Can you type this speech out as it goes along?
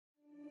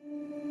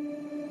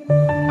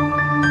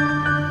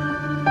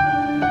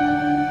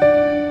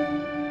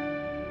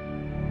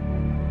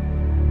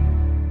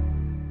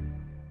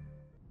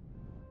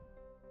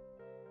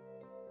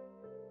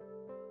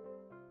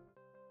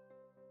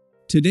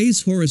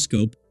Today's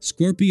horoscope,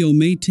 Scorpio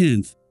May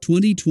 10th,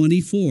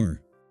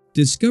 2024.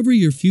 Discover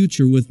your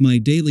future with my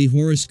daily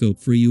horoscope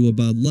for you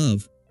about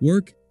love,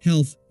 work,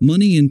 health,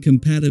 money and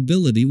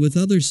compatibility with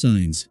other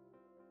signs.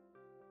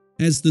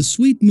 As the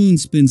sweet moon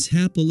spins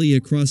happily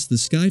across the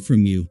sky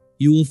from you,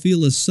 you will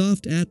feel a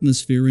soft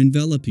atmosphere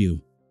envelop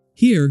you.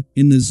 Here,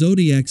 in the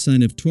zodiac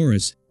sign of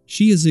Taurus,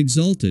 she is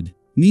exalted,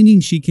 meaning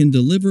she can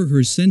deliver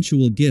her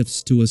sensual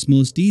gifts to us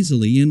most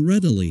easily and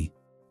readily.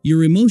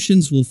 Your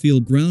emotions will feel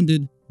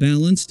grounded,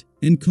 balanced,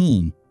 and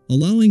calm,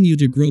 allowing you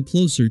to grow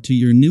closer to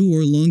your new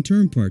or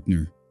long-term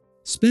partner.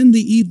 Spend the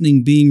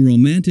evening being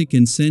romantic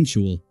and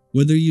sensual,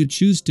 whether you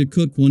choose to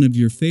cook one of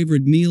your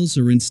favorite meals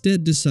or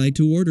instead decide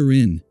to order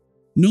in.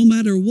 No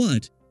matter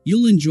what,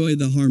 you'll enjoy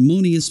the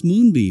harmonious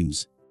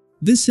moonbeams.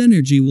 This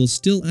energy will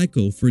still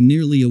echo for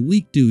nearly a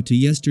week due to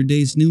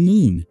yesterday's new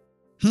moon.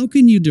 How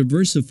can you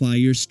diversify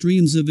your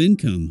streams of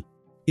income?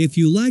 If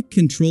you lack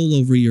control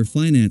over your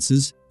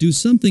finances, do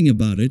something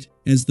about it,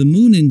 as the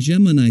moon in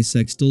Gemini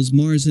sextiles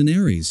Mars in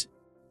Aries.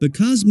 The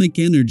cosmic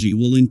energy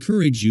will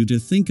encourage you to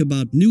think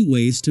about new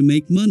ways to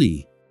make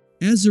money.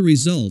 As a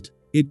result,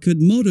 it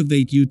could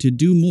motivate you to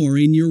do more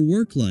in your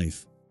work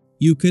life.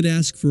 You could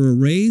ask for a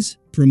raise,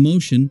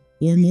 promotion,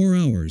 or more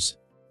hours.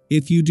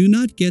 If you do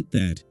not get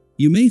that,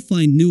 you may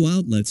find new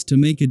outlets to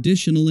make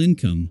additional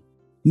income.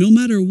 No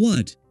matter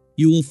what,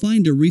 you will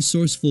find a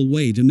resourceful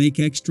way to make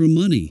extra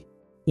money.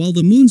 While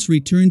the moon's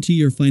return to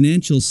your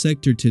financial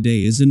sector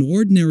today is an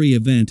ordinary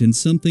event and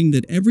something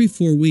that every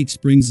 4 weeks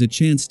brings a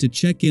chance to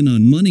check in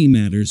on money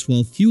matters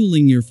while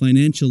fueling your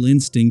financial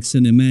instincts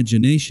and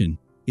imagination,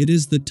 it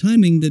is the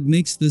timing that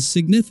makes this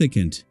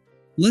significant.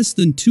 Less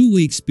than 2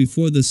 weeks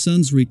before the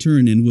sun's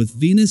return and with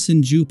Venus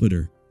and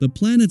Jupiter, the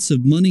planets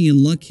of money and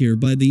luck here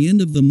by the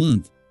end of the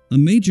month, a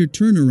major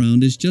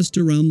turnaround is just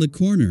around the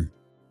corner.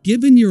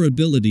 Given your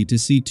ability to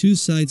see two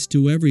sides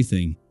to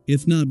everything,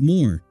 if not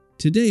more,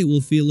 today will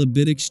feel a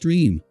bit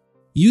extreme.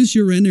 Use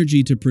your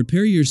energy to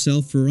prepare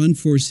yourself for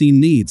unforeseen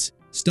needs,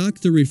 stock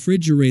the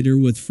refrigerator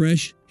with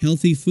fresh,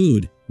 healthy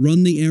food,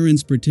 run the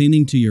errands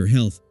pertaining to your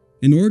health,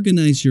 and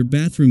organize your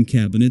bathroom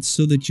cabinets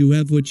so that you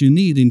have what you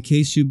need in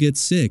case you get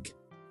sick.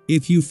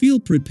 If you feel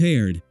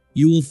prepared,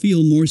 you will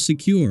feel more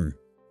secure.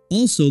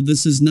 Also,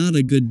 this is not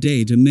a good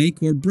day to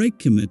make or break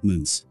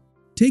commitments.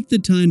 Take the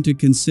time to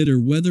consider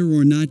whether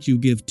or not you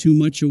give too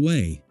much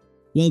away.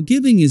 While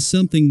giving is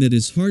something that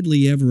is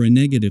hardly ever a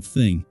negative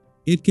thing,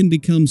 it can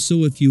become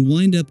so if you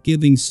wind up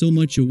giving so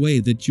much away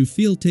that you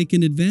feel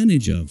taken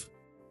advantage of.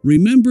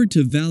 Remember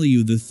to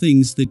value the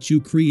things that you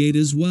create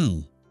as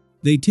well.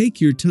 They take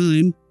your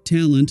time,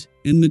 talent,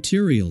 and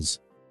materials.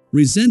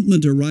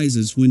 Resentment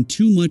arises when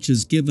too much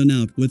is given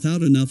out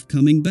without enough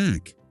coming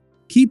back.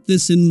 Keep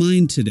this in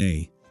mind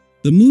today.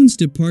 The moon's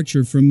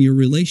departure from your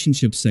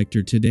relationship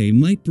sector today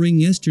might bring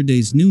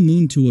yesterday's new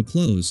moon to a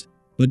close,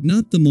 but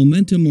not the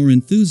momentum or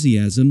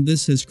enthusiasm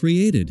this has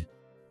created.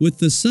 With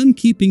the sun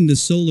keeping the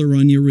solar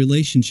on your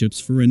relationships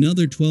for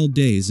another 12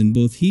 days and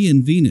both he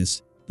and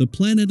Venus, the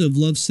planet of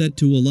love, set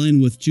to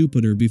align with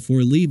Jupiter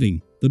before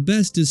leaving, the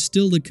best is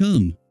still to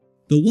come.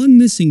 The one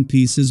missing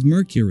piece is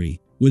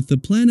Mercury, with the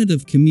planet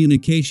of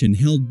communication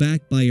held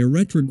back by a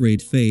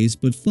retrograde phase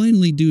but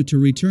finally due to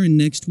return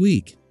next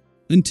week.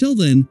 Until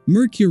then,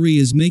 Mercury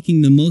is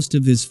making the most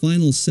of his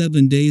final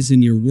 7 days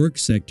in your work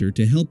sector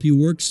to help you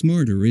work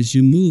smarter as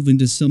you move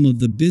into some of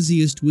the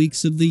busiest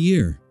weeks of the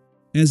year.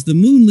 As the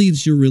moon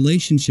leaves your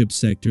relationship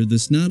sector,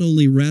 this not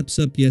only wraps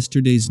up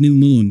yesterday's new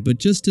moon, but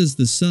just as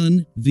the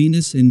sun,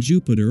 Venus, and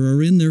Jupiter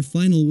are in their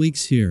final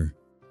weeks here.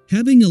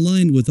 Having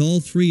aligned with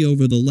all three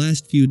over the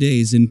last few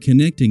days and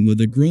connecting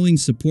with a growing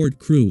support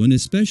crew and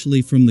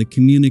especially from the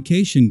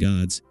communication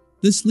gods,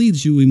 this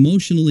leaves you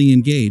emotionally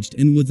engaged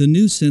and with a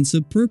new sense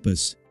of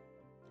purpose.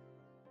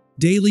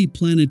 Daily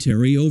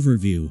Planetary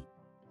Overview.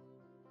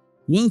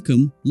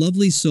 Welcome,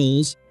 lovely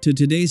souls, to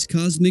today's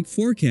cosmic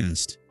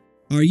forecast.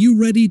 Are you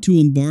ready to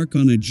embark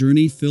on a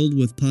journey filled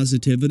with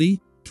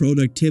positivity,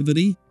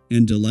 productivity,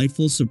 and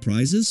delightful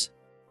surprises?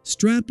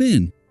 Strap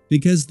in,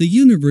 because the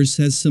universe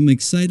has some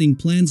exciting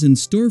plans in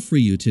store for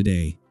you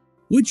today.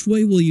 Which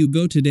way will you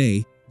go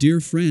today, dear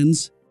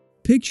friends?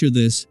 Picture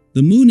this.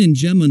 The moon in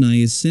Gemini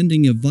is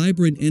sending a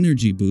vibrant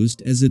energy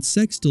boost as it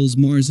sextiles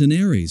Mars in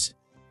Aries.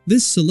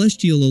 This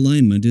celestial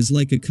alignment is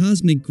like a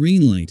cosmic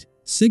green light,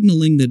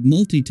 signaling that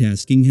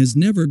multitasking has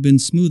never been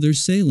smoother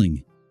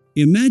sailing.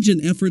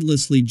 Imagine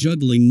effortlessly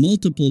juggling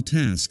multiple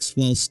tasks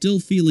while still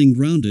feeling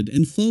grounded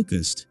and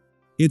focused.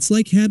 It's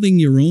like having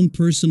your own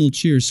personal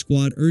cheer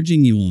squad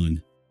urging you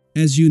on.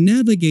 As you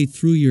navigate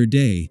through your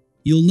day,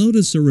 you'll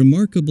notice a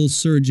remarkable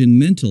surge in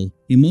mental,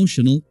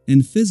 emotional,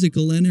 and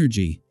physical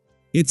energy.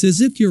 It's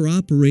as if you're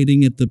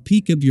operating at the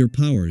peak of your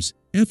powers,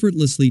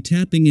 effortlessly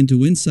tapping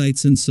into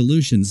insights and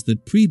solutions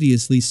that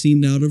previously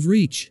seemed out of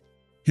reach.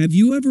 Have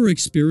you ever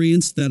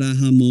experienced that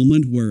aha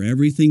moment where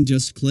everything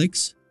just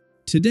clicks?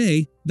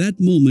 Today, that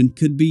moment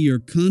could be your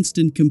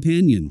constant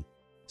companion.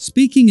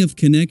 Speaking of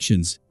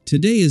connections,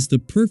 today is the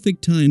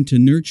perfect time to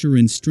nurture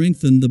and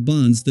strengthen the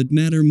bonds that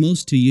matter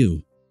most to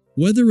you.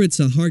 Whether it's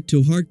a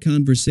heart-to-heart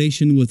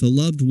conversation with a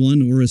loved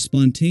one or a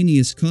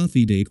spontaneous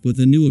coffee date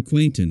with a new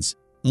acquaintance,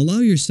 allow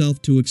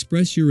yourself to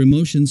express your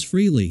emotions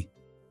freely.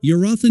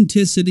 Your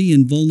authenticity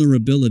and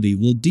vulnerability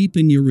will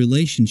deepen your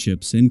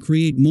relationships and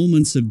create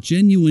moments of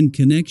genuine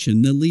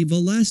connection that leave a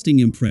lasting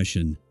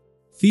impression.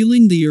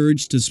 Feeling the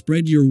urge to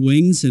spread your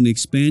wings and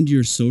expand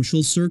your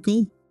social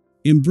circle?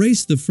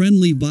 Embrace the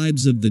friendly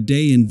vibes of the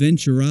day and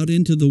venture out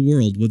into the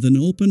world with an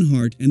open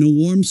heart and a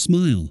warm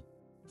smile.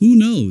 Who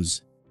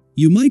knows?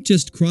 You might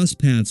just cross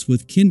paths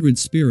with kindred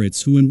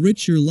spirits who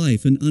enrich your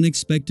life in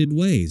unexpected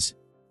ways.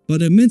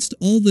 But amidst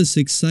all this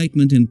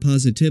excitement and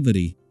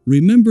positivity,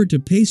 remember to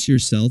pace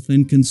yourself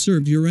and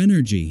conserve your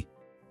energy.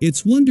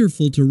 It's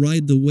wonderful to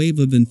ride the wave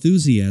of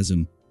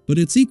enthusiasm, but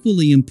it's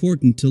equally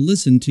important to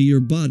listen to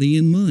your body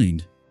and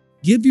mind.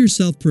 Give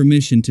yourself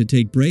permission to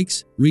take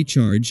breaks,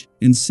 recharge,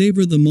 and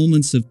savor the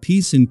moments of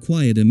peace and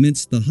quiet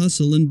amidst the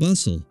hustle and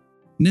bustle.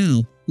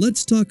 Now,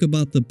 let's talk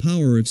about the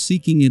power of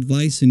seeking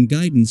advice and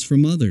guidance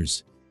from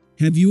others.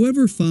 Have you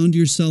ever found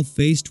yourself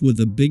faced with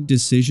a big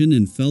decision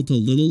and felt a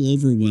little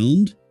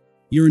overwhelmed?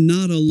 You're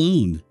not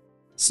alone.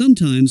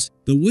 Sometimes,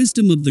 the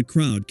wisdom of the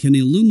crowd can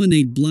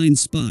illuminate blind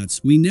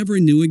spots we never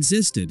knew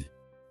existed.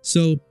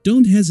 So,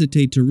 don't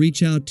hesitate to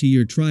reach out to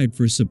your tribe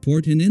for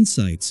support and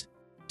insights.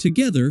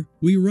 Together,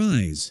 we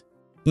rise.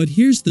 But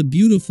here's the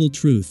beautiful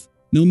truth.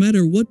 No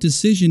matter what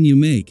decision you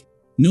make,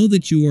 know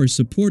that you are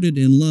supported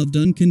and loved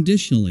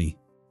unconditionally.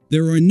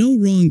 There are no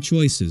wrong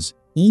choices,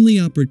 only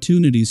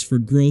opportunities for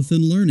growth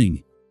and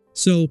learning.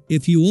 So,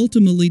 if you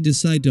ultimately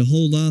decide to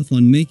hold off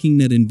on making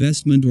that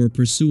investment or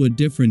pursue a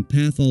different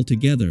path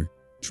altogether,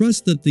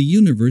 trust that the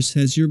universe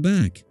has your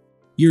back.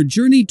 Your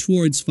journey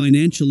towards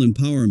financial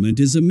empowerment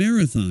is a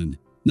marathon,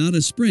 not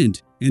a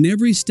sprint, and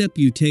every step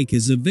you take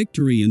is a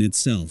victory in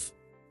itself.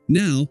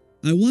 Now,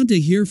 I want to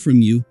hear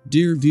from you,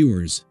 dear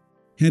viewers.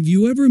 Have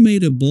you ever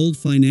made a bold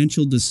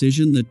financial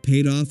decision that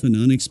paid off in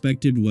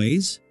unexpected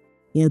ways?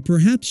 Or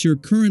perhaps you're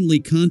currently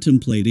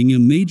contemplating a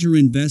major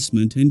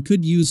investment and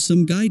could use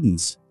some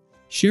guidance.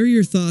 Share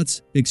your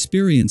thoughts,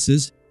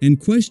 experiences, and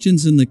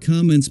questions in the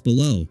comments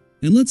below,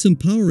 and let's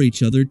empower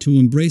each other to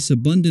embrace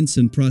abundance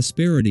and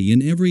prosperity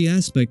in every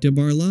aspect of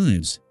our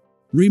lives.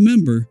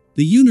 Remember,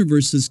 the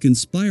universe is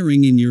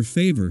conspiring in your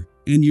favor,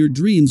 and your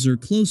dreams are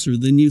closer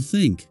than you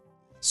think.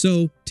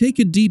 So, take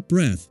a deep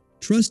breath,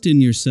 trust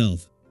in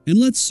yourself, and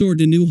let's soar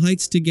to new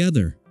heights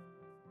together.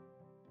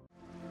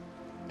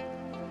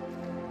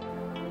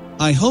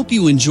 I hope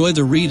you enjoy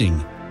the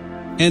reading.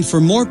 And for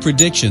more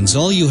predictions,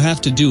 all you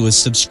have to do is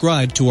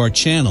subscribe to our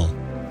channel,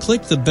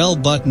 click the bell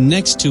button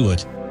next to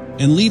it,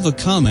 and leave a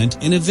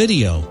comment in a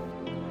video.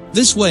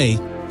 This way,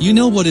 you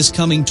know what is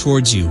coming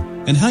towards you,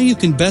 and how you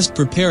can best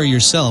prepare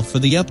yourself for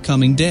the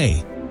upcoming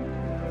day.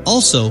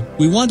 Also,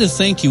 we want to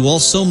thank you all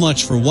so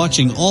much for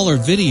watching all our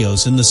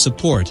videos and the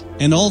support,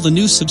 and all the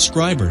new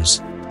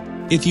subscribers.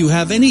 If you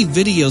have any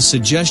video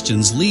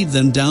suggestions, leave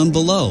them down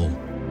below.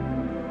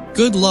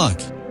 Good luck!